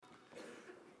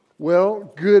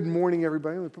Well, good morning,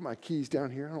 everybody. Let me put my keys down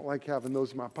here. I don't like having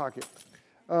those in my pocket.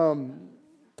 I'm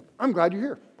glad you're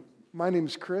here. My name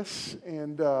is Chris,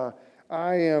 and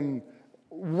I am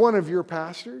one of your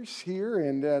pastors here,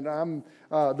 and I'm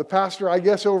the pastor, I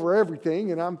guess, over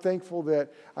everything, and I'm thankful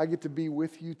that I get to be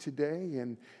with you today,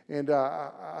 and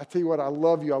I tell you what, I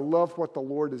love you. I love what the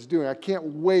Lord is doing. I can't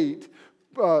wait.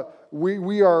 The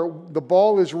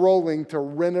ball is rolling to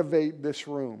renovate this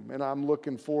room, and I'm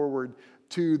looking forward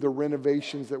to the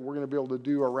renovations that we're going to be able to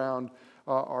do around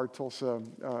our Tulsa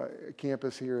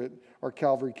campus here at our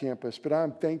Calvary campus. But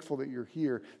I'm thankful that you're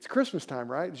here. It's Christmas time,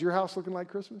 right? Is your house looking like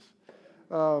Christmas?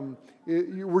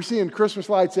 We're seeing Christmas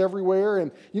lights everywhere.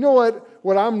 And you know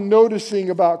what I'm noticing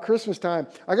about Christmas time?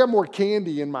 I got more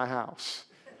candy in my house.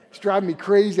 It's driving me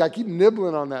crazy. I keep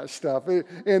nibbling on that stuff.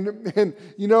 And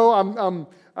you know,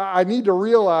 I need to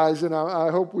realize, and I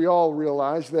hope we all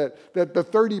realize, that the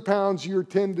 30 pounds you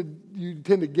tend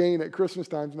to gain at Christmas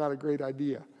time is not a great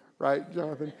idea, right,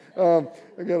 Jonathan?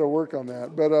 I got to work on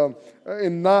that, but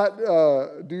and not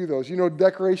do those. You know,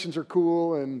 decorations are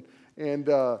cool, and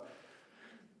I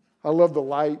love the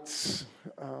lights.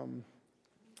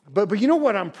 But you know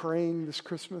what I'm praying this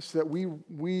Christmas? That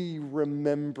we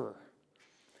remember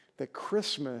that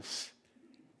Christmas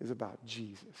is about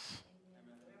Jesus.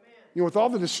 You know, with all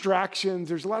the distractions,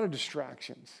 there's a lot of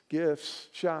distractions. Gifts,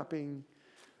 shopping,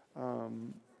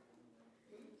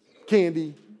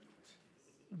 candy,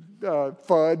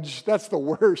 fudge. That's the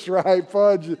worst, right?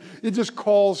 Fudge, it just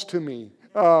calls to me.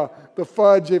 The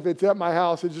fudge, if it's at my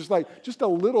house, it's just a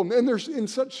little, and there's in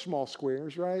such small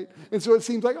squares, right? And so it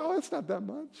seems like, oh, it's not that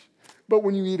much. But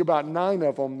when you eat about 9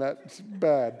 of them, that's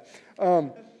bad.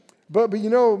 But you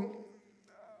know,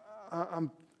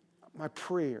 my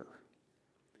prayer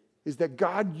is that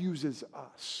God uses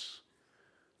us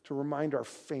to remind our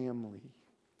family,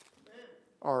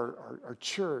 our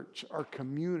church, our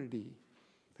community,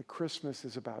 that Christmas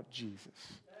is about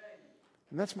Jesus.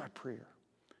 And that's my prayer.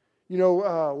 You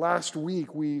know, last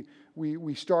week we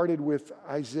started with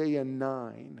Isaiah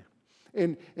 9.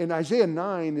 And Isaiah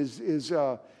 9 is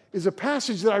a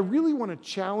passage that I really want to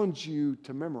challenge you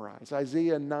to memorize.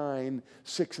 Isaiah 9,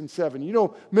 6, and 7. You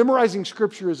know, memorizing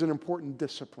Scripture is an important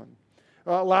discipline.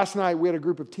 Last night, we had a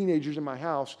group of teenagers in my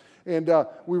house, and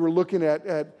we were looking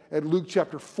at Luke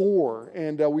chapter 4,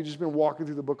 and we've just been walking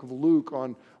through the book of Luke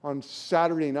on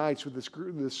Saturday nights with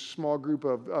this small group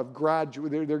of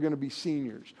graduates. They're going to be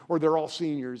seniors, or they're all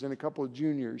seniors, and a couple of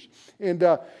juniors. And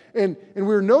we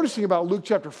were noticing about Luke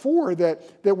chapter 4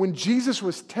 that when Jesus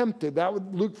was tempted,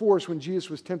 Luke 4 is when Jesus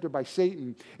was tempted by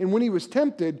Satan. And when he was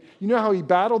tempted, you know how he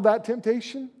battled that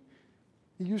temptation?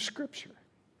 He used Scripture.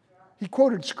 He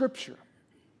quoted Scripture.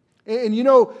 And you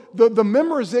know, the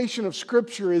memorization of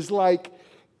Scripture is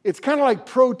it's kind of like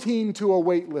protein to a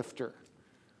weightlifter.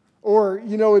 Or,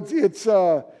 you know, it's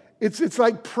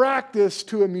like practice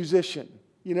to a musician.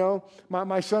 You know,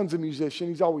 my son's a musician.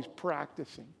 He's always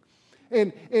practicing.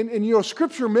 And you know,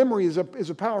 Scripture memory is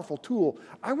a powerful tool.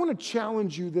 I want to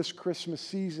challenge you this Christmas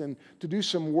season to do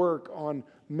some work on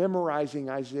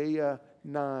memorizing Isaiah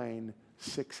 9,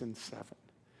 6, and 7.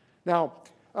 Now,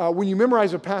 when you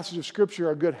memorize a passage of Scripture,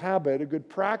 a good habit, a good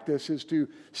practice is to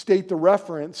state the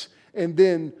reference and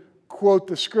then quote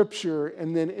the Scripture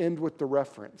and then end with the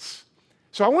reference.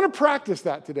 So I want to practice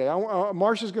that today.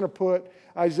 Marsha's going to put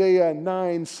Isaiah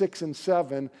 9, 6, and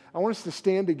 7. I want us to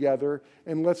stand together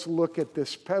and let's look at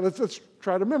this. Let's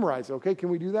try to memorize it, okay? Can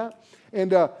we do that?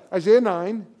 And Isaiah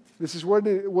 9, this is what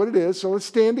it is. So let's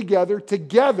stand together.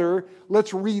 Together,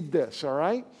 let's read this, all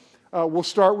right? We'll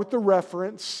start with the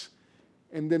reference,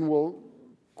 and then we'll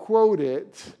quote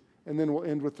it, and then we'll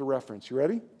end with the reference. You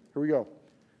ready? Here we go.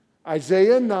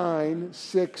 Isaiah 9,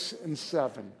 6, and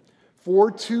 7. For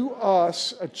to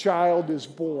us a child is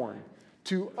born,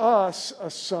 to us a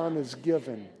son is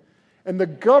given, and the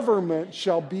government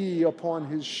shall be upon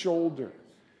his shoulder,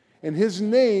 and his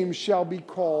name shall be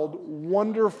called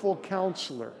Wonderful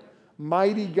Counselor,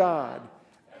 Mighty God,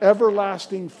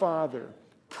 Everlasting Father,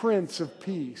 Prince of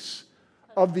Peace.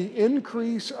 Of the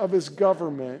increase of his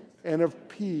government and of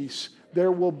peace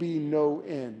there will be no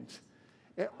end.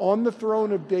 On the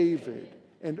throne of David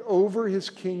and over his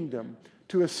kingdom,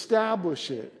 to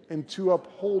establish it and to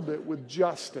uphold it with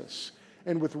justice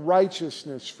and with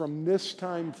righteousness from this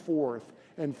time forth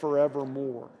and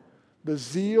forevermore. The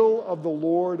zeal of the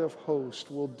Lord of hosts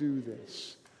will do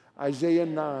this. Isaiah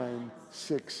 9,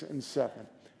 6, and 7.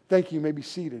 Thank you. You may be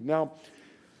seated. Now,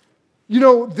 you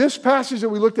know, this passage that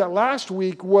we looked at last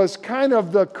week was kind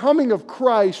of the coming of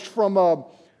Christ from a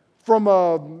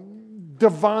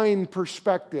divine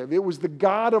perspective. It was the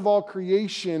God of all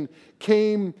creation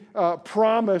came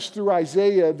promised through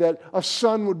Isaiah that a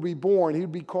son would be born. He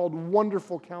would be called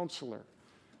Wonderful Counselor,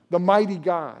 the Mighty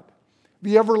God,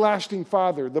 the Everlasting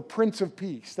Father, the Prince of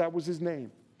Peace. That was his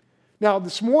name. Now,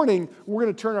 this morning, we're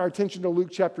going to turn our attention to Luke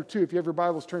chapter 2. If you have your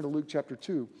Bibles, turn to Luke chapter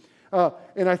 2.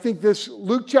 And I think this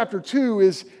Luke chapter 2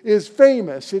 is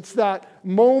famous. It's that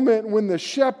moment when the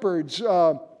shepherds,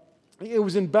 it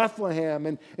was in Bethlehem,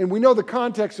 and we know the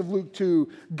context of Luke 2.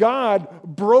 God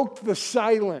broke the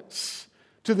silence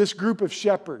to this group of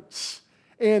shepherds.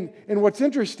 And what's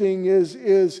interesting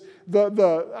is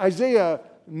the Isaiah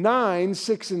 9,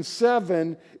 6, and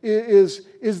 7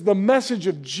 is the message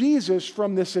of Jesus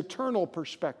from this eternal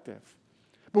perspective.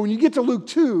 But when you get to Luke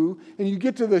 2 and you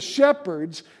get to the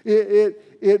shepherds,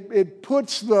 it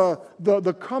puts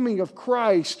the coming of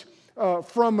Christ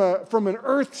from an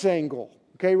earth's angle.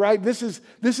 Okay, right? This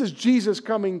is Jesus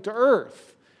coming to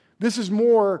earth. This is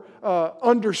more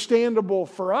understandable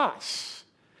for us.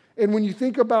 And when you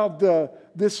think about the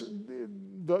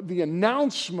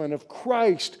announcement of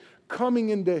Christ coming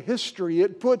into history,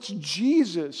 it puts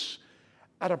Jesus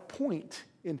at a point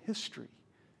in history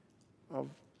of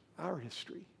our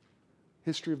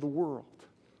history of the world.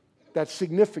 That's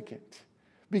significant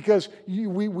because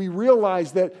we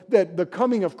realize that the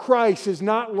coming of Christ is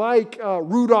not like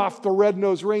Rudolph the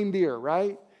Red-Nosed Reindeer,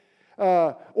 right?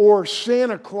 Or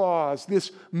Santa Claus,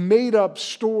 this made-up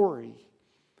story.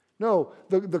 No,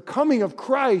 the coming of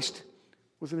Christ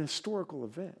was an historical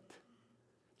event.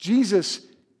 Jesus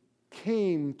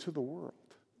came to the world.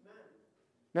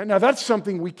 Now that's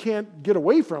something we can't get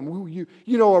away from. You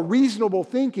know, a reasonable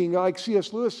thinking, like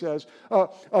C.S. Lewis says,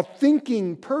 a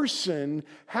thinking person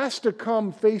has to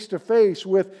come face to face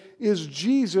with, is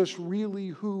Jesus really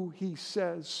who he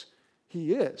says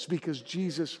he is? Because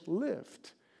Jesus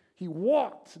lived. He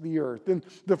walked the earth. In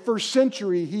the first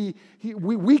century,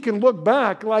 we can look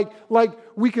back like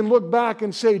we can look back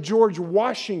and say George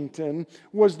Washington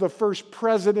was the first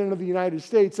president of the United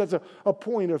States. That's a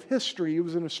point of history. He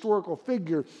was an historical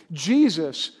figure.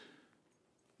 Jesus,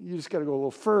 you just got to go a little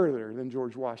further than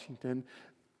George Washington,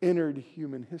 entered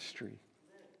human history.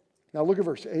 Now look at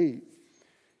verse 8.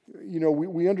 You know,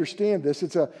 we understand this.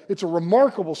 It's a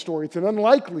remarkable story. It's an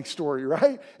unlikely story,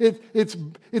 right?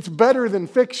 It's better than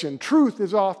fiction. Truth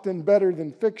is often better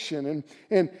than fiction.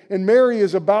 And Mary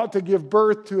is about to give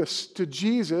birth to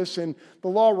Jesus, and the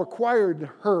law required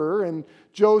her and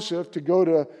Joseph to go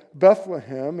to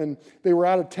Bethlehem, and they were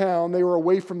out of town. They were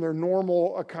away from their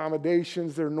normal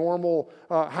accommodations, their normal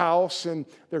house, and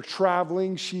they're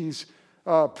traveling. She's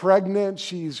pregnant.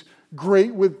 She's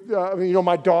great with,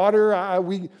 my daughter. I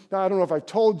don't know if I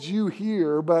told you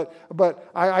here, but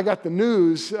I got the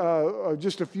news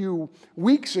just a few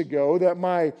weeks ago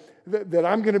that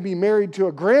I'm going to be married to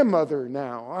a grandmother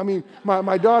now. I mean,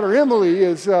 my daughter Emily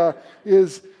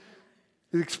is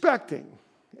expecting.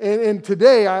 And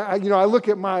today, I look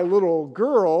at my little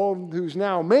girl who's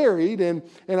now married, and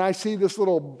I see this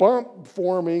little bump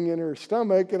forming in her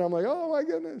stomach, and I'm like, oh my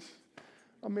goodness.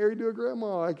 I'm married to a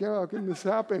grandma. How can this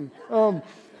happen?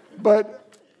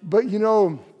 But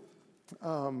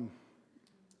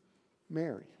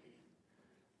Mary,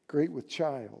 great with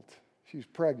child. She's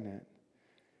pregnant.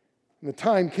 And the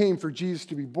time came for Jesus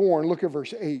to be born. Look at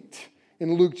verse 8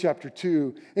 in Luke chapter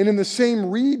 2. And in the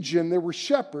same region, there were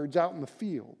shepherds out in the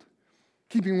field,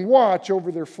 keeping watch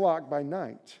over their flock by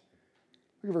night.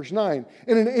 Look at verse 9.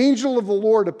 And an angel of the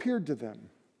Lord appeared to them.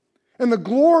 And the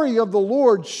glory of the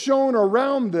Lord shone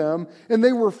around them, and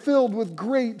they were filled with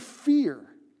great fear.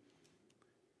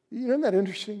 Isn't that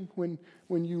interesting?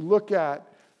 When you look at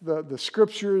the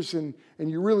scriptures and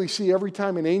you really see every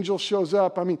time an angel shows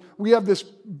up. I mean, we have this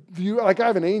view, like I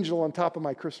have an angel on top of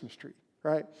my Christmas tree,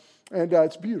 right? And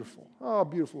it's beautiful. Oh,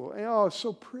 beautiful. Oh, it's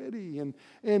so pretty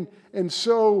and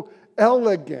so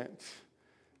elegant.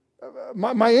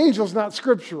 My angel's not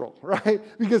scriptural, right?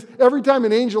 Because every time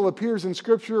an angel appears in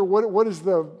Scripture, what is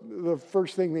the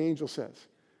first thing the angel says?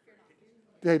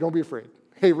 Hey, don't be afraid.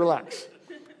 Hey, relax.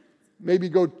 Maybe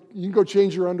you can go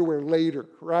change your underwear later,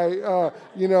 right?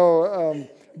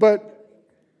 But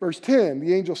verse 10,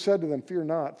 the angel said to them, "Fear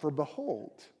not, for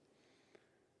behold,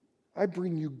 I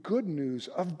bring you good news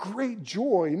of great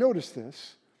joy." Notice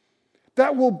this.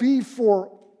 That will be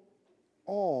for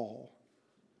all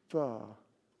the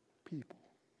people.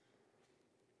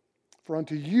 For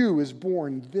unto you is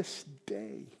born this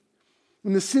day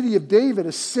in the city of David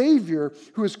a Savior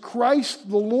who is Christ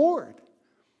the Lord.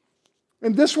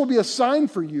 And this will be a sign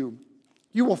for you.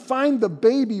 You will find the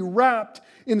baby wrapped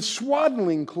in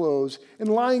swaddling clothes and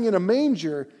lying in a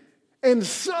manger. And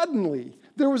suddenly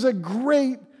there was a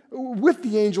great with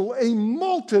the angel a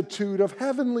multitude of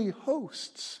heavenly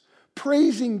hosts,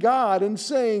 praising God and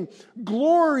saying,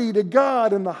 "Glory to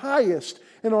God in the highest,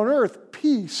 and on earth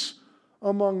peace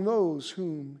among those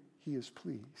whom he is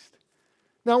pleased."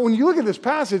 Now, when you look at this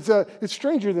passage, it's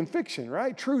stranger than fiction,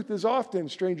 right? Truth is often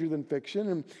stranger than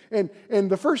fiction.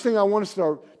 And the first thing I want us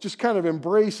to just kind of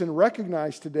embrace and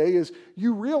recognize today is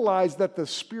you realize that the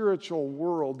spiritual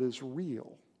world is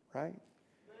real, right?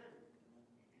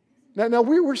 Now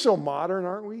we're so modern,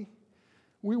 aren't we?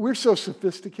 We're so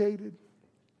sophisticated.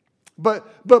 But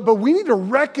we need to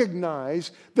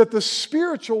recognize that the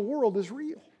spiritual world is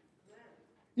real.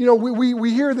 You know,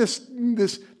 we hear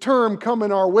this term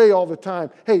coming our way all the time.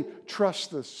 Hey,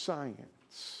 trust the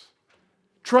science.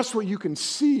 Trust what you can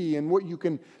see and what you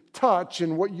can touch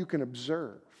and what you can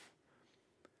observe.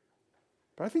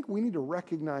 But I think we need to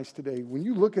recognize today, when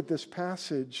you look at this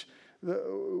passage,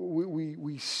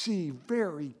 we see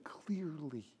very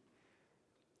clearly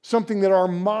something that our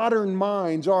modern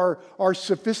minds, our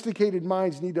sophisticated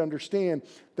minds need to understand,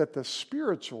 that the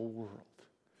spiritual world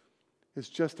is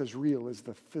just as real as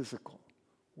the physical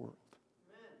world.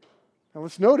 Now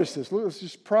let's notice this. Let's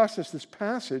just process this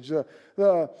passage.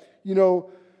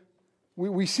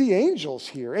 We see angels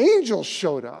here. Angels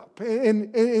showed up.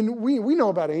 And we know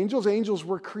about angels. Angels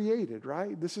were created,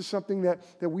 right? This is something that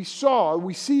we saw,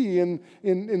 we see in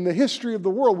the history of the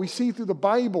world. We see through the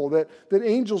Bible that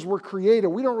angels were created.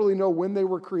 We don't really know when they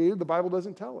were created. The Bible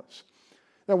doesn't tell us.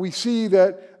 Now we see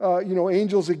that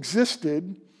angels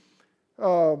existed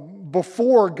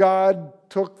before God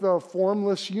took the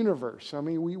formless universe. I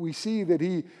mean, we see that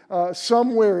he,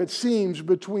 somewhere it seems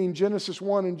between Genesis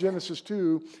 1 and Genesis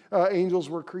 2, angels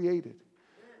were created.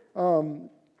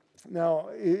 Now,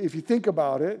 if you think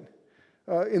about it,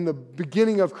 in the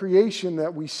beginning of creation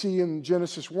that we see in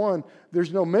Genesis 1,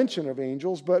 there's no mention of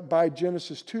angels, but by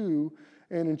Genesis 2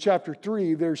 and in chapter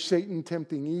 3, there's Satan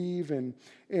tempting Eve, and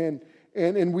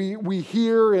we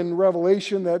hear in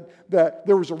Revelation that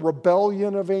there was a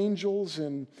rebellion of angels,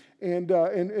 and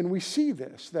we see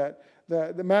this,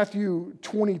 that Matthew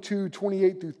 22,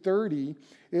 28 through 30,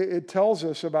 it tells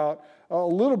us about a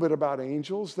little bit about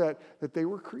angels, that they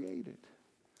were created.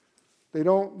 They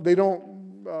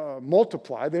don't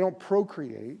multiply, they don't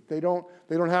procreate, they don't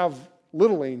have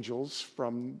little angels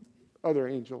from other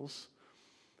angels.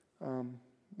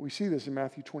 We see this in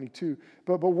Matthew 22.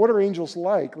 But what are angels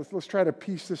like? Let's try to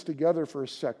piece this together for a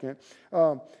second.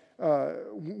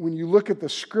 When you look at the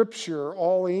Scripture,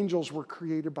 all angels were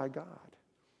created by God.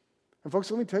 And folks,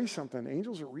 let me tell you something.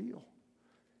 Angels are real.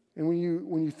 And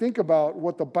when you think about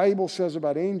what the Bible says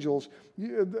about angels,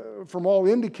 from all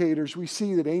indicators, we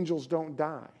see that angels don't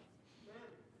die.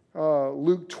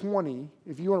 Luke 20,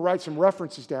 if you want to write some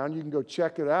references down, you can go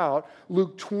check it out.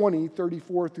 Luke 20,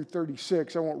 34 through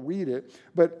 36. I won't read it.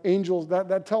 But angels,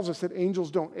 that tells us that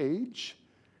angels don't age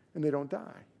and they don't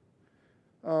die.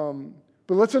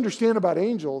 But let's understand about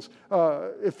angels.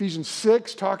 Ephesians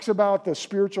 6 talks about the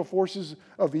spiritual forces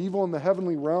of evil in the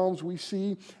heavenly realms. We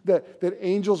see that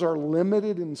angels are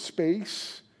limited in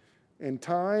space and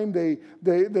time. They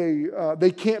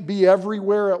can't be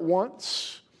everywhere at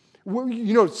once.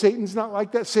 You know, Satan's not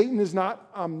like that. Satan is not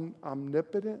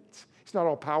omnipotent. He's not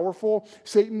all-powerful.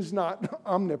 Satan's not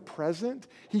omnipresent.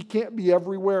 He can't be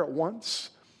everywhere at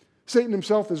once. Satan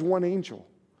himself is one angel.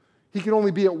 He can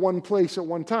only be at one place at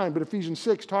one time. But Ephesians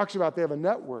 6 talks about they have a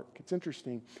network. It's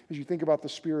interesting as you think about the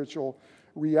spiritual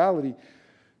reality.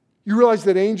 You realize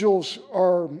that angels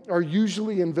are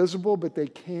usually invisible, but they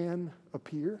can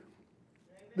appear.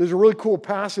 There's a really cool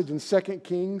passage in 2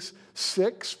 Kings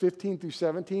 6, 15 through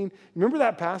 17. Remember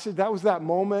that passage? That was that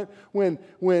moment when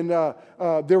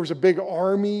there was a big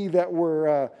army that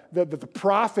the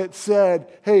prophet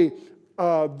said, hey,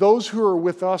 those who are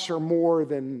with us are more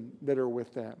than that are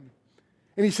with them.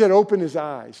 And he said, open his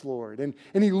eyes, Lord. And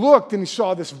he looked and he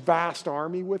saw this vast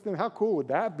army with him. How cool would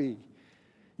that be?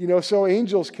 You know, so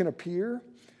angels can appear.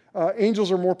 Angels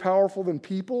are more powerful than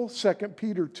people. 2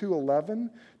 Peter 2:11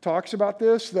 talks about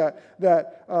this,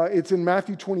 that it's in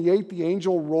Matthew 28, the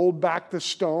angel rolled back the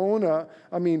stone. I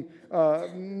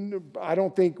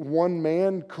don't think one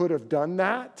man could have done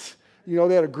that. You know,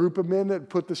 they had a group of men that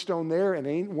put the stone there,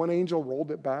 and one angel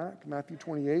rolled it back, Matthew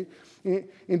 28.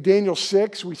 In Daniel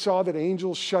 6, we saw that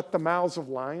angels shut the mouths of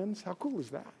lions. How cool is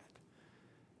that?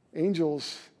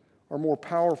 Angels are more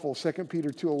powerful. 2 Peter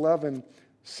 2:11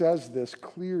 says this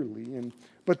clearly,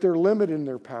 but they're limited in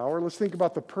their power. Let's think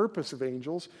about the purpose of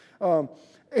angels.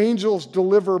 Angels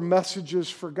deliver messages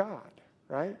for God,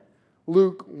 right?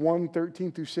 Luke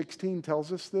 1:13 through 16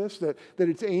 tells us this, that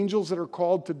it's angels that are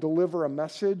called to deliver a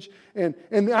message. And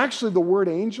actually the word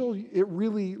angel, it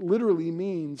really literally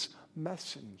means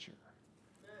messenger.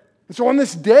 And so on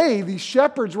this day, these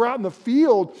shepherds were out in the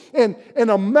field, and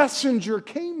a messenger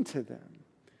came to them.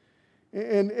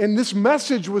 And this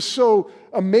message was so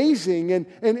amazing, and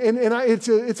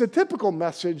it's a typical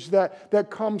message that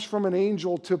comes from an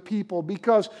angel to people,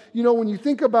 because, when you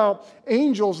think about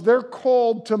angels, they're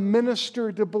called to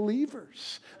minister to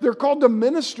believers. They're called to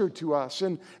minister to us.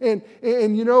 Luke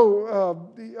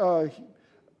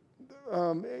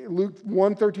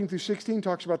 1:13 through 16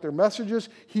 talks about their messages.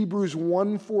 Hebrews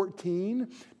 1:14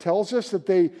 tells us that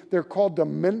they're called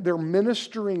they're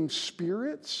ministering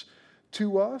spirits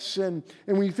to us. And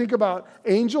when you think about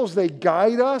angels, they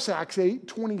guide us. Acts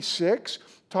 8:26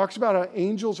 talks about how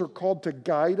angels are called to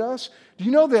guide us. Do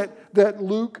you know that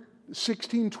Luke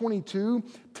 16:22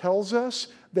 tells us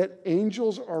that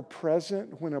angels are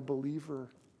present when a believer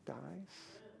dies?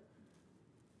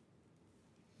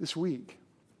 This week,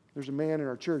 there's a man in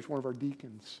our church, one of our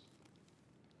deacons,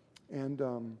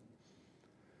 and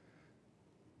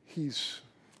he's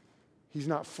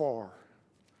not far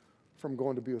from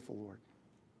going to be with the Lord.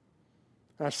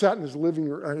 And I sat in his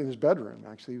in his bedroom,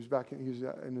 actually. He was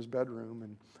in his bedroom,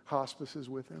 and hospice is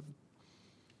with him.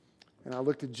 And I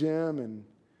looked at Jim, and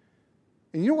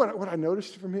you know what I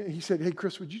noticed from him? He said, "Hey,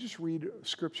 Chris, would you just read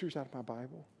scriptures out of my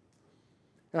Bible?"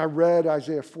 And I read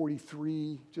Isaiah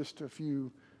 43 just a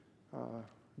few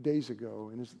days ago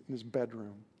in his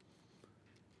bedroom.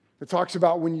 It talks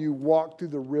about when you walk through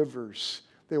the rivers,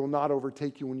 they will not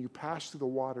overtake you. When you pass through the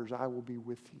waters, I will be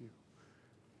with you.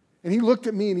 And he looked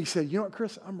at me and he said, "You know what,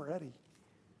 Chris? I'm ready.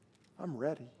 I'm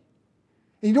ready."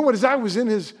 And you know what? As I was in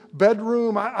his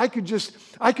bedroom, I could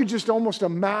just almost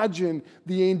imagine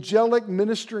the angelic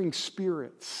ministering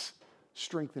spirits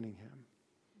strengthening him.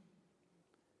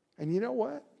 And you know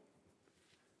what?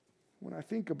 When I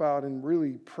think about and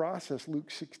really process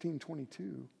Luke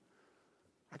 16:22,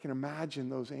 I can imagine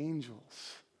those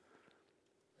angels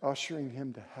ushering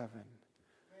him to heaven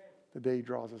the day he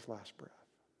draws his last breath.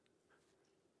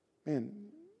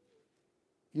 Man,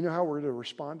 you know how we're to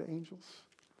respond to angels?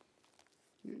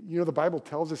 The Bible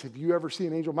tells us, if you ever see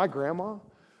an angel, my grandma,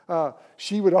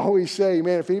 she would always say,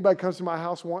 man, if anybody comes to my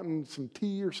house wanting some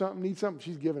tea or something, need something,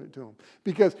 she's giving it to them.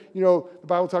 Because, the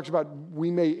Bible talks about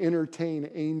we may entertain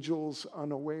angels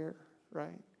unaware,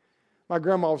 right? My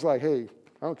grandma was like, hey,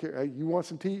 I don't care. Hey, you want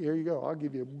some tea? Here you go. I'll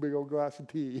give you a big old glass of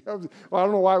tea. I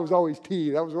don't know why it was always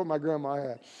tea. That was what my grandma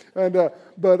had. And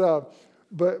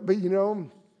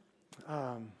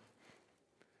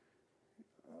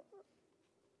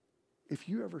if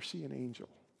you ever see an angel,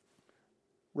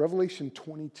 Revelation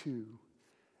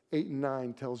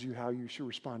 22:8-9 tells you how you should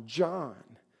respond. John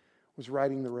was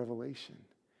writing the Revelation.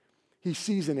 He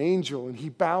sees an angel and he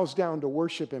bows down to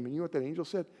worship him. And you know what that angel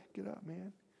said? Get up,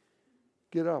 man.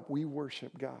 Get up. We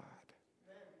worship God.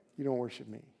 You don't worship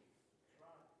me.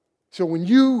 So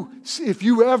if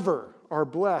you ever are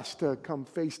blessed to come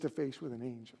face to face with an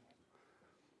angel,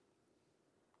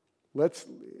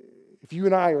 if you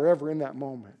and I are ever in that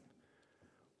moment,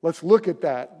 let's look at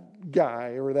that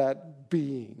guy or that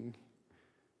being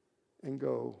and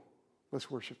go, let's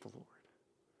worship the Lord.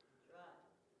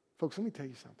 Folks, let me tell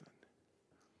you something.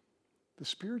 The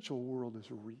spiritual world is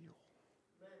real.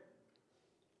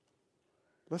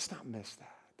 Let's not miss that.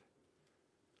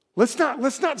 Let's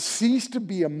not cease to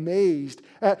be amazed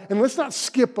and let's not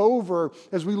skip over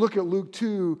as we look at Luke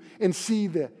 2 and see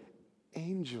the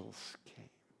angels came.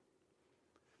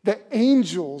 The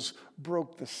angels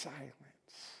broke the silence.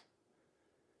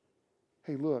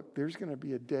 Hey, look, there's going to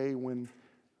be a day when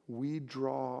we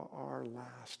draw our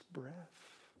last breath.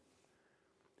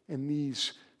 And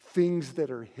these things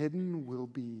that are hidden will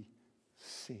be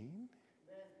seen.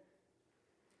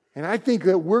 And I think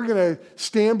that we're going to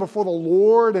stand before the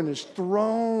Lord and His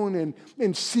throne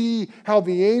and see how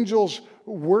the angels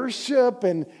worship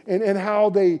and how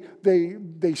they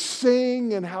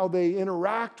sing and how they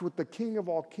interact with the King of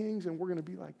all kings. And we're going to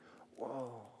be like,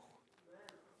 whoa.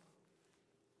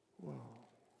 Whoa.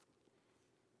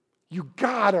 You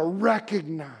got to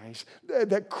recognize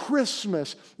that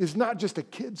Christmas is not just a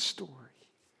kid's story.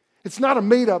 It's not a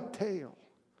made-up tale.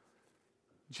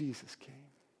 Jesus came,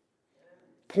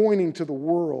 pointing to the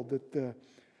world that the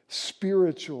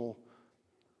spiritual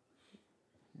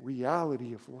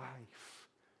reality of life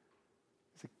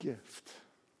is a gift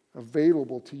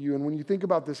available to you. And when you think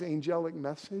about this angelic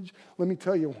message, let me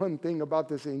tell you one thing about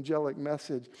this angelic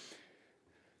message.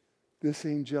 This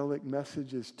angelic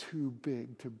message is too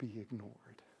big to be ignored.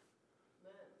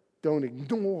 Don't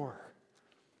ignore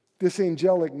this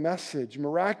angelic message.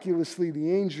 Miraculously,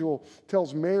 the angel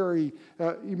tells Mary,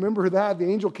 you remember that? The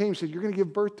angel came and said, you're going to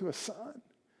give birth to a son.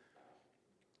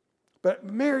 But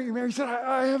Mary said,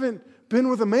 I haven't been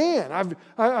with a man.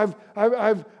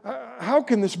 How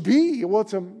can this be? Well,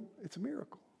 it's a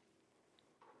miracle.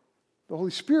 The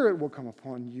Holy Spirit will come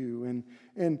upon you.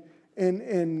 And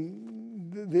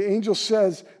the angel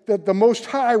says that the Most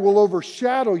High will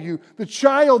overshadow you. The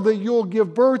child that you'll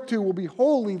give birth to will be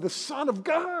holy. The Son of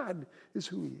God is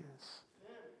who he is.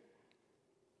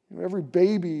 You know, every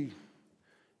baby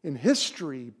in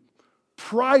history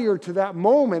prior to that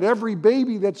moment, every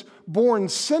baby that's born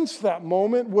since that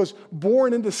moment was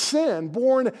born into sin,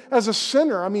 born as a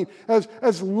sinner. I mean,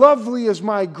 as lovely as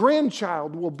my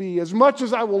grandchild will be, as much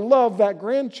as I will love that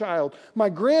grandchild, my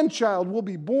grandchild will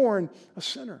be born a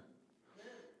sinner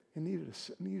in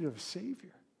need of a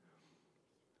Savior.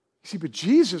 You see, but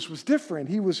Jesus was different.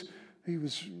 He was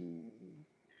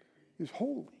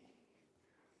holy.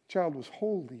 Child was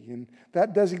holy, and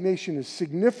that designation is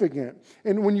significant.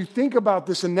 And when you think about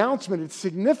this announcement, it's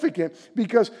significant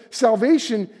because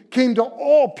salvation came to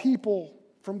all people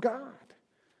from God.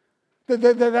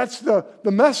 That's the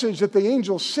message that the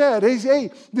angel said. Hey,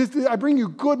 I bring you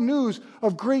good news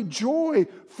of great joy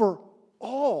for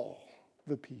all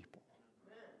the people.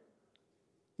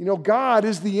 You know, God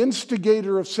is the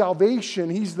instigator of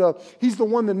salvation. He's the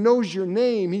one that knows your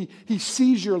name. He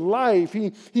sees your life.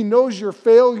 He knows your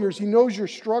failures. He knows your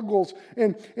struggles.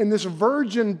 And this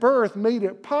virgin birth made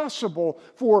it possible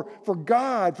for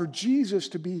God, for Jesus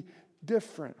to be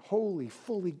different, holy,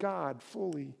 fully God,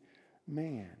 fully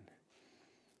man.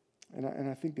 And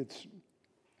I think it's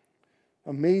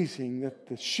amazing that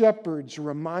the shepherds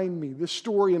remind me, this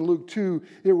story in Luke 2,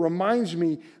 it reminds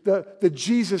me that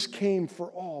Jesus came for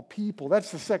all people. That's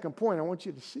the second point I want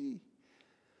you to see.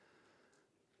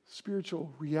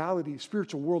 Spiritual reality,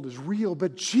 spiritual world is real,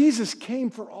 but Jesus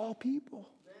came for all people.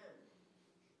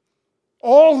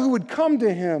 All who would come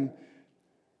to him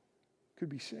could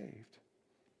be saved.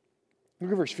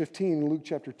 Look at verse 15 in Luke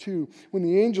chapter 2. When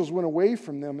the angels went away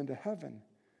from them into heaven,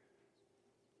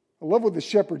 I love what the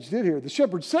shepherds did here. The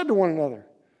shepherds said to one another,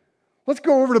 let's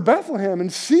go over to Bethlehem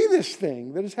and see this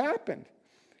thing that has happened,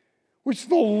 which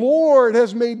the Lord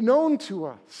has made known to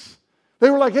us. They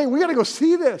were like, hey, we got to go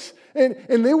see this. And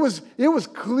it was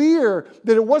clear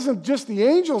that it wasn't just the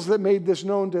angels that made this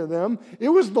known to them. It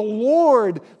was the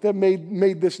Lord that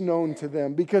made this known to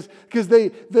them because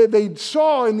they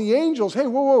saw in the angels, hey,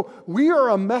 whoa, we are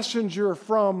a messenger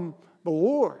from the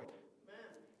Lord.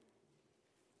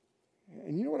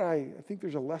 And you know what? I think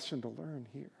there's a lesson to learn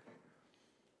here.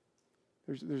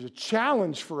 There's a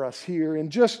challenge for us here in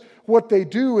just what they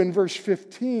do in verse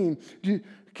 15.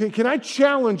 Can I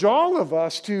challenge all of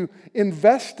us to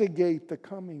investigate the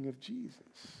coming of Jesus?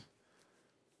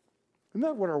 Isn't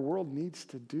that what our world needs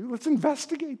to do? Let's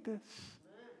investigate this.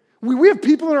 We have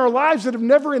people in our lives that have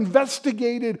never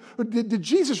investigated, did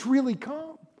Jesus really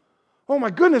come? Oh my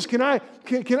goodness, can I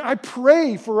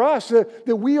pray for us that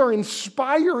we are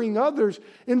inspiring others?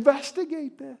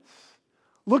 Investigate this.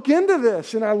 Look into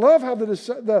this. And I love how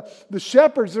the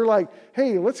shepherds, they're like,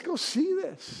 hey, let's go see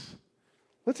this.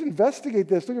 Let's investigate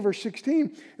this. Look at verse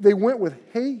 16. They went with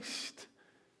haste.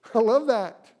 I love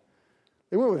that.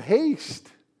 They went with haste.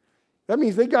 That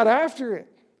means they got after it.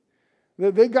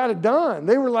 They got it done.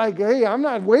 They were like, hey, I'm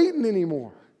not waiting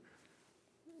anymore.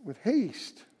 With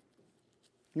haste.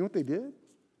 You know what they did?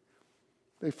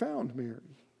 They found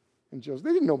Mary and Joseph.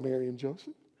 They didn't know Mary and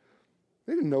Joseph.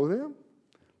 They didn't know them.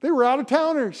 They were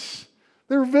out-of-towners.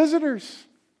 They were visitors.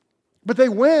 But they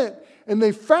went and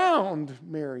they found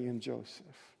Mary and Joseph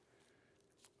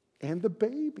and the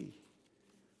baby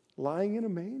lying in a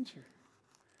manger.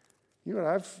 You know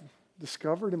what I've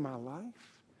discovered in my life?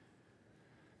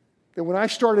 That when I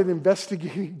started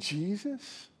investigating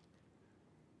Jesus,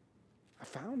 I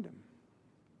found him.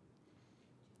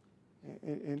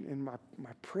 And my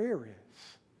prayer is,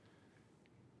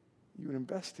 you would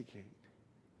investigate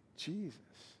Jesus.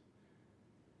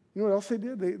 You know what else they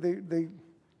did?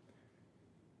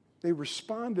 They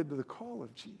responded to the call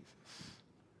of Jesus.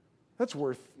 That's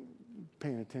worth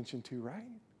paying attention to, right?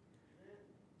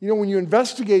 You know, when you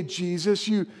investigate Jesus,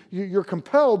 you're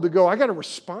compelled to go, I got to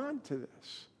respond to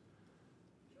this.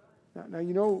 Now,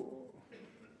 you know,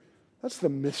 that's the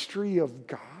mystery of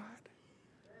God.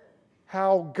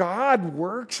 How God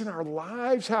works in our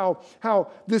lives, how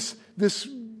this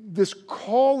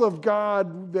call of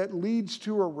God that leads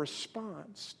to a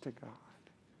response to God.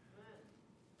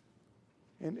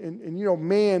 And you know,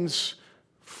 man's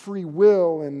free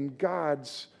will and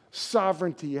God's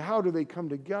sovereignty, how do they come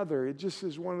together? It just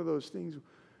is one of those things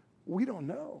we don't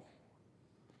know.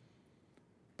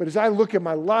 But as I look at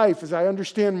my life, as I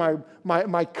understand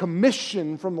my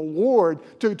commission from the Lord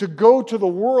to go to the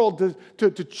world,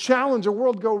 to challenge the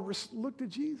world, look to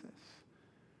Jesus.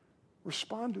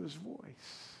 Respond to his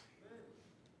voice.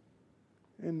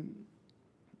 And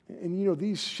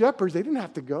these shepherds, they didn't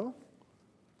have to go.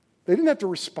 They didn't have to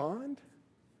respond,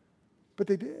 but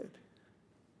they did.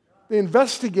 They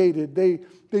investigated, they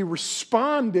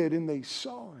responded, and they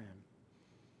saw him.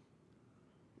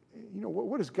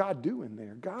 What is God doing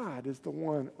there? God is the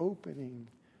one opening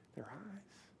their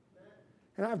eyes.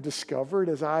 And I've discovered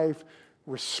as I've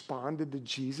responded to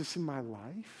Jesus in my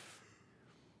life,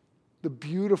 the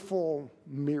beautiful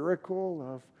miracle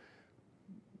of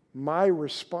my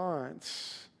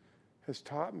response has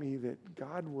taught me that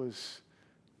God was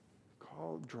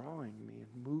drawing me and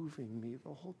moving me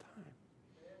the whole time.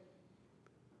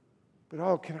 But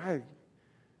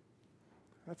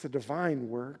that's a divine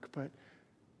work, but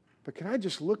can I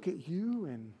just look at you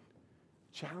and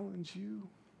challenge you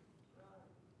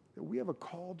that we have a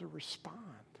call to respond?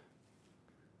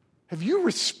 Have you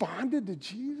responded to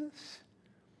Jesus?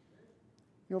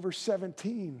 Verse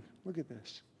 17, look at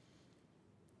this.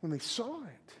 When they saw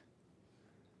it,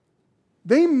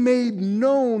 they made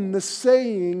known the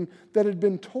saying that had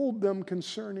been told them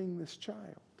concerning this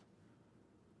child.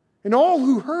 And all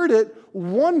who heard it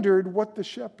wondered what the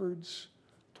shepherds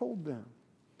told them.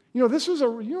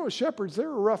 Shepherds, they're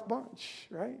a rough bunch,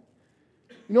 right?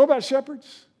 You know about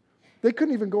shepherds? They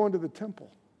couldn't even go into the temple.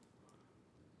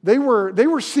 They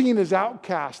were seen as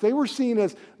outcasts. They were seen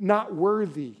as not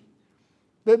worthy.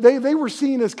 They were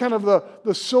seen as kind of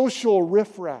the social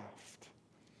riffraff.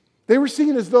 They were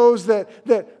seen as those that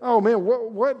oh man,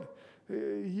 what?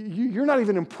 You're not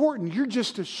even important. You're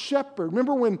just a shepherd.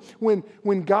 Remember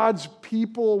when God's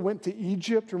people went to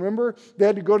Egypt? Remember? They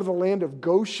had to go to the land of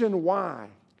Goshen. Why?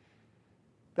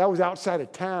 That was outside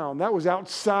of town. That was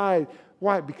outside.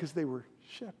 Why? Because they were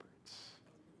shepherds.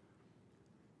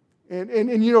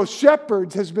 And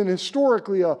shepherds has been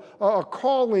historically a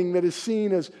calling that is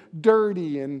seen as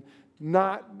dirty and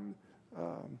not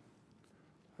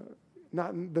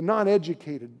the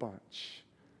non-educated bunch.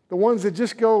 The ones that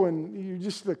just go and you're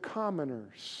just the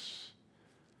commoners.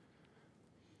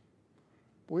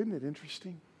 Boy, isn't it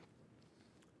interesting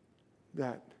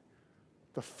that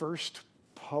the first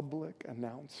public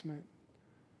announcement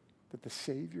that the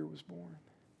Savior was born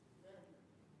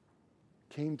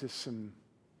came to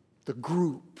the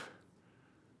group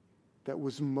that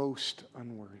was most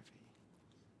unworthy.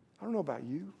 I don't know about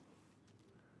you,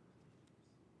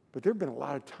 but there have been a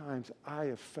lot of times I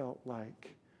have felt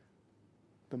like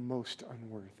the most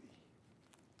unworthy.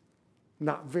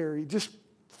 Not very, just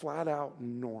flat out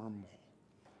normal.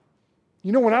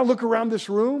 When I look around this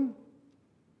room,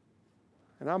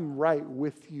 and I'm right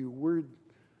with you, we're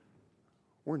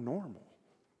normal.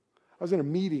 I was in a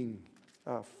meeting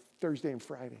Thursday and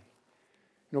Friday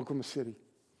in Oklahoma City.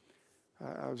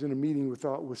 I was in a meeting with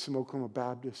some Oklahoma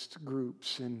Baptist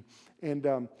groups, and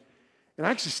I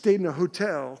actually stayed in a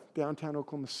hotel downtown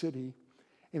Oklahoma City,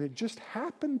 and it just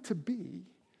happened to be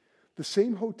the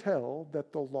same hotel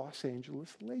that the Los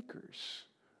Angeles Lakers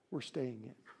were staying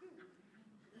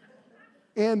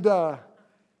in. And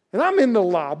I'm in the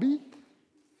lobby,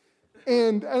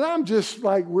 and I'm just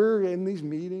like, we're in these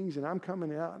meetings, and I'm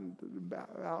coming out and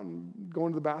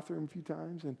going to the bathroom a few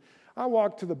times, and I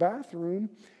walk to the bathroom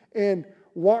and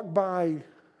walk by,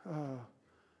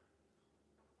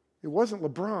 it wasn't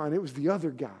LeBron, it was the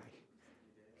other guy.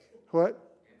 What?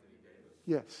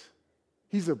 Yes.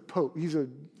 He's a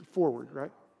forward,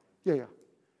 right? Yeah.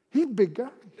 He's a big guy.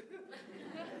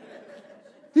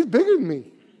 He's bigger than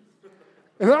me.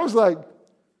 And I was like,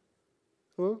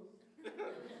 huh?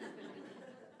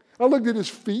 I looked at his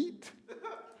feet.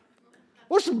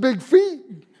 What's some big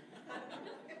feet?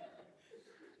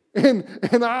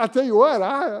 And I tell you what,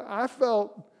 I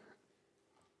felt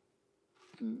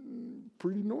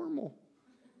pretty normal.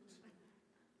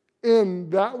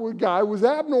 And that guy was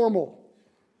abnormal.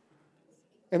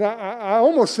 And I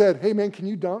almost said, hey man, can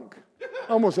you dunk?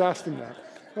 I almost asked him that.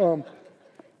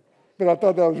 But I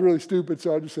thought that was really stupid,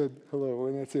 so I just said hello,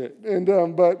 and that's it.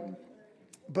 And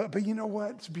but you know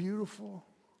what? It's beautiful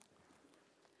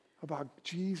about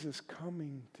Jesus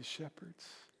coming to shepherds.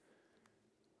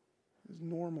 As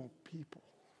normal people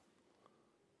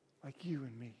like you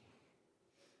and me.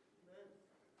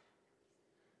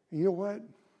 And you know what?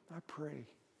 I pray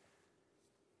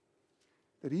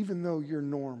that even though you're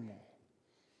normal,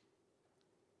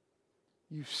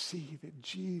 you see that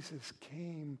Jesus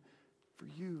came for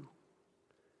you,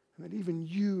 and that even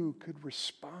you could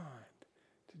respond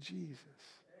to Jesus.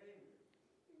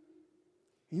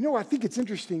 You know, I think it's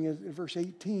interesting in verse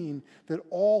 18 that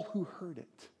all who heard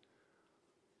it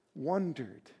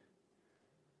wondered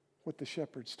what the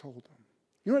shepherds told them.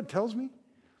 You know what it tells me?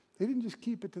 They didn't just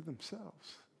keep it to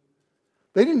themselves.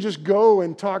 They didn't just go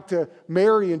and talk to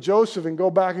Mary and Joseph and go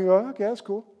back and go, okay, that's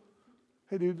cool.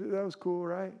 Hey, dude, that was cool,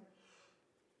 right?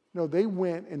 No, they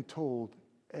went and told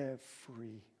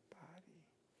everybody.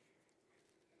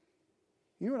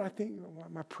 You know what I think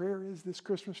my prayer is this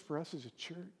Christmas for us as a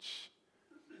church?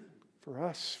 For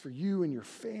us, for you and your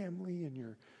family and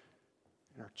in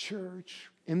our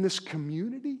church, in this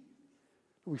community?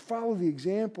 We follow the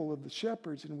example of the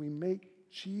shepherds and we make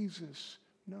Jesus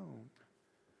known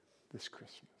this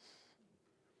Christmas.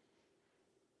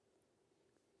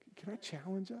 Can I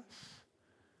challenge us?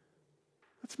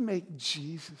 Let's make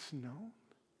Jesus known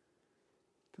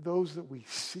to those that we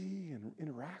see and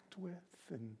interact with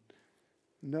and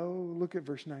know. Look at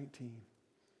verse 19.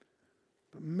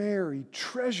 But Mary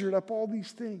treasured up all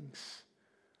these things,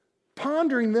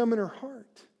 pondering them in her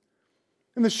heart.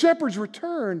 And the shepherds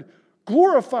returned,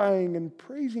 glorifying and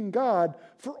praising God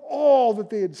for all that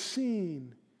they had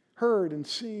seen, heard and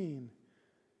seen,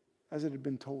 as it had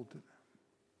been told to them.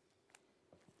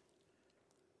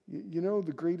 You know,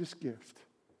 the greatest gift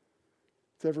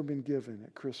that's ever been given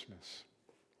at Christmas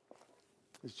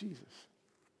is Jesus.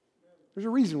 There's a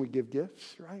reason we give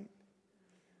gifts, right?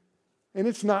 And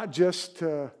it's not just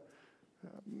an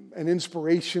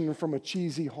inspiration from a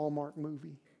cheesy Hallmark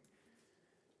movie.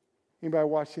 Anybody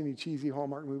watched any cheesy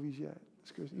Hallmark movies yet?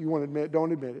 You want to admit it?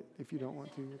 Don't admit it if you don't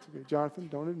want to. It's okay. Jonathan,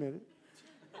 don't admit it.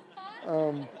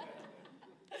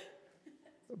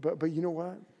 But you know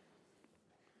what?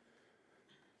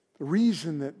 The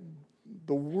reason that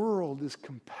the world is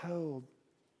compelled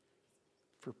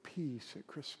for peace at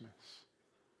Christmas,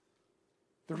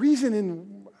 the reason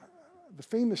in the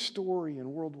famous story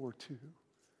in World War II,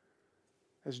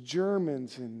 as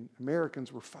Germans and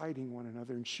Americans were fighting one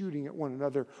another and shooting at one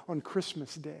another on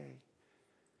Christmas Day,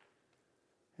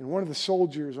 and one of the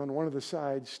soldiers on one of the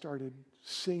sides started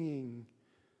singing,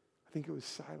 I think it was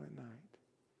Silent Night.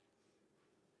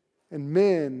 And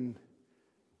men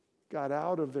got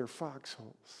out of their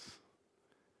foxholes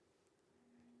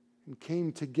and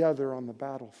came together on the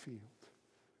battlefield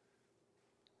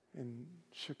and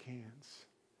shook hands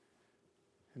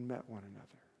and met one another.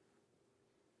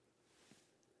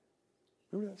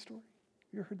 Remember that story?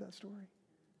 You ever heard that story?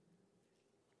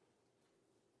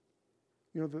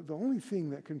 You know, the only thing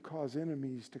that can cause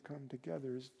enemies to come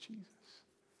together is Jesus.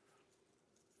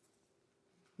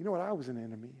 You know what? I was an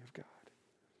enemy of God.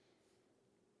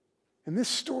 And this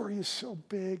story is so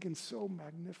big and so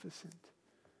magnificent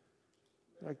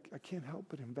that I can't help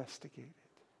but investigate it.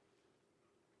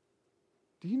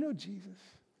 Do you know Jesus?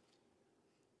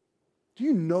 Do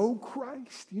you know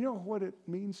Christ? Do you know what it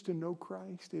means to know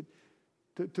Christ?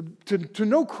 To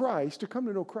know Christ, to come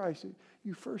to know Christ,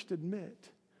 you first admit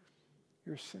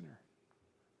you're a sinner.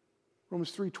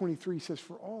 Romans 3:23 says,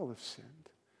 for all have sinned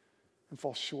and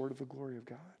fall short of the glory of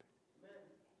God.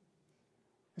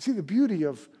 And see, the beauty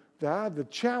of that, the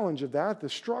challenge of that, the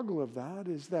struggle of that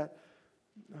is that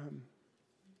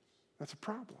that's a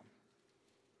problem.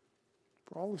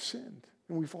 For all have sinned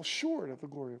and we fall short of the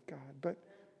glory of God.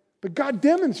 But God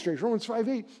demonstrates, Romans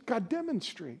 5:8, God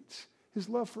demonstrates his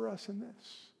love for us in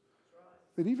this.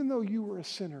 That even though you were a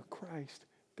sinner, Christ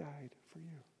died for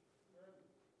you.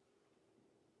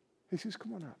 He says,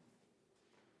 come on up.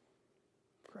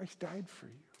 Christ died for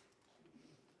you.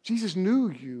 Jesus knew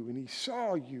you and he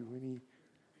saw you and he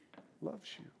loves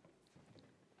you.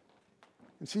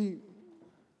 And see,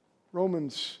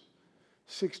 Romans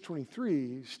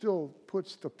 6:23 still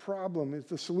puts the problem as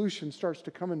the solution starts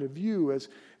to come into view as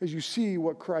you see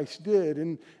what Christ did.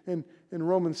 And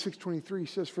Romans 6:23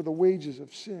 says, for the wages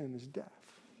of sin is death.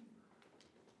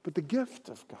 But the gift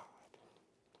of God,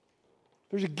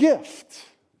 there's a gift.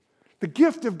 The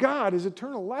gift of God is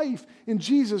eternal life in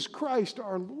Jesus Christ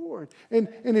our Lord. And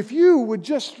if you would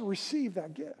just receive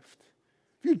that gift,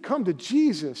 if you'd come to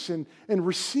Jesus and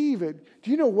receive it,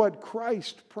 do you know what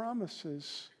Christ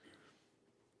promises?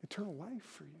 Eternal life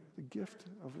for you, the gift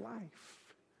of life.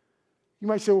 You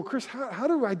might say, well, Chris, how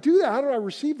do I do that? How do I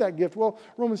receive that gift? Well,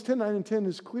 Romans 10:9-10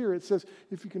 is clear. It says,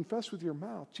 if you confess with your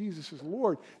mouth Jesus is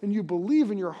Lord, and you believe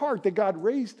in your heart that God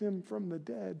raised him from the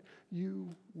dead,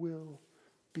 you will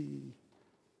be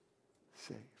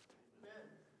saved. Amen.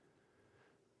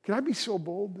 Can I be so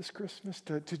bold this Christmas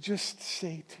to just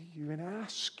say to you and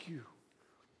ask you,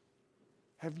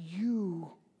 have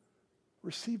you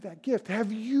received that gift?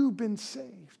 Have you been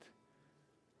saved?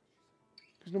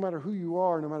 Because no matter who you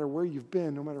are, no matter where you've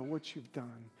been, no matter what you've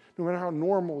done, no matter how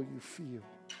normal you feel,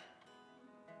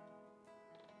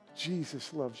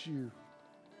 Jesus loves you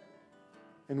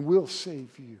and will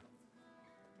save you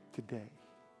today.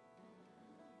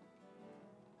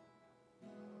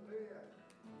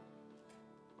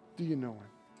 Do you know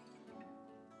him?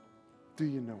 Do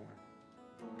you know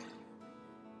him?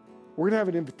 We're going to have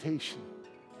an invitation.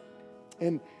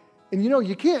 And you know,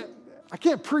 I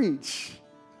can't preach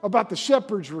about the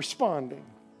shepherds responding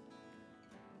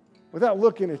without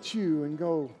looking at you and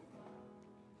go,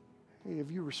 hey,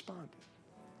 have you responded?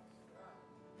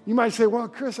 You might say, well,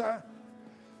 Chris, I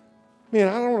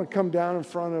don't want to come down in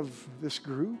front of this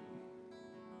group.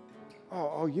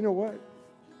 Oh, you know what?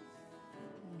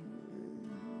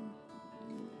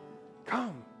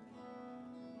 Come.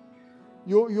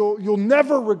 You'll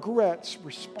never regret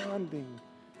responding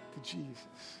to Jesus.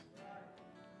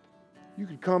 You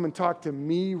can come and talk to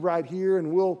me right here,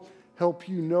 and we'll help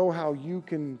you know how you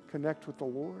can connect with the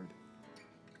Lord.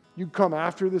 You come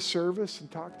after the service and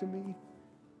talk to me.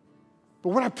 But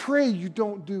what I pray you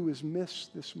don't do is miss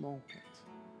this moment.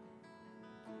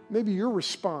 Maybe your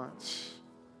response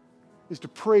is to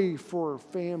pray for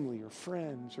family or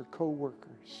friends or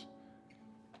coworkers.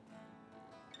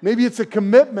 Maybe it's a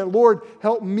commitment. Lord,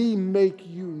 help me make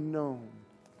you known.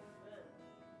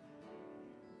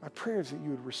 My prayer is that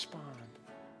you would respond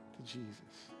to Jesus.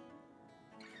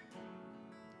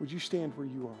 Would you stand where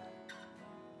you are?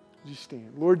 Would you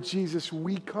stand? Lord Jesus,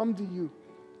 we come to you.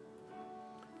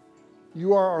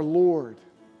 You are our Lord,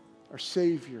 our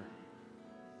Savior,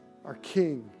 our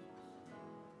King.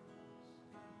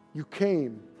 You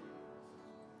came.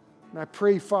 And I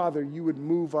pray, Father, you would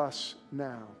move us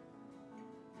now.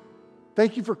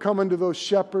 Thank you for coming to those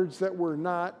shepherds that were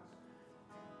not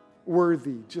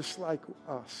worthy, just like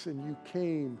us. And you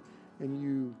came and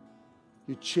you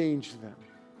changed them.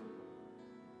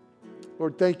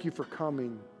 Lord, thank you for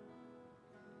coming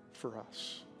for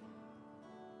us.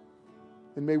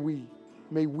 And may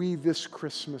we this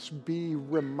Christmas be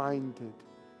reminded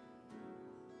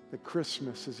that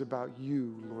Christmas is about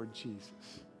you, Lord Jesus.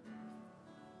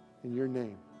 In your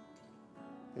name,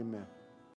 amen.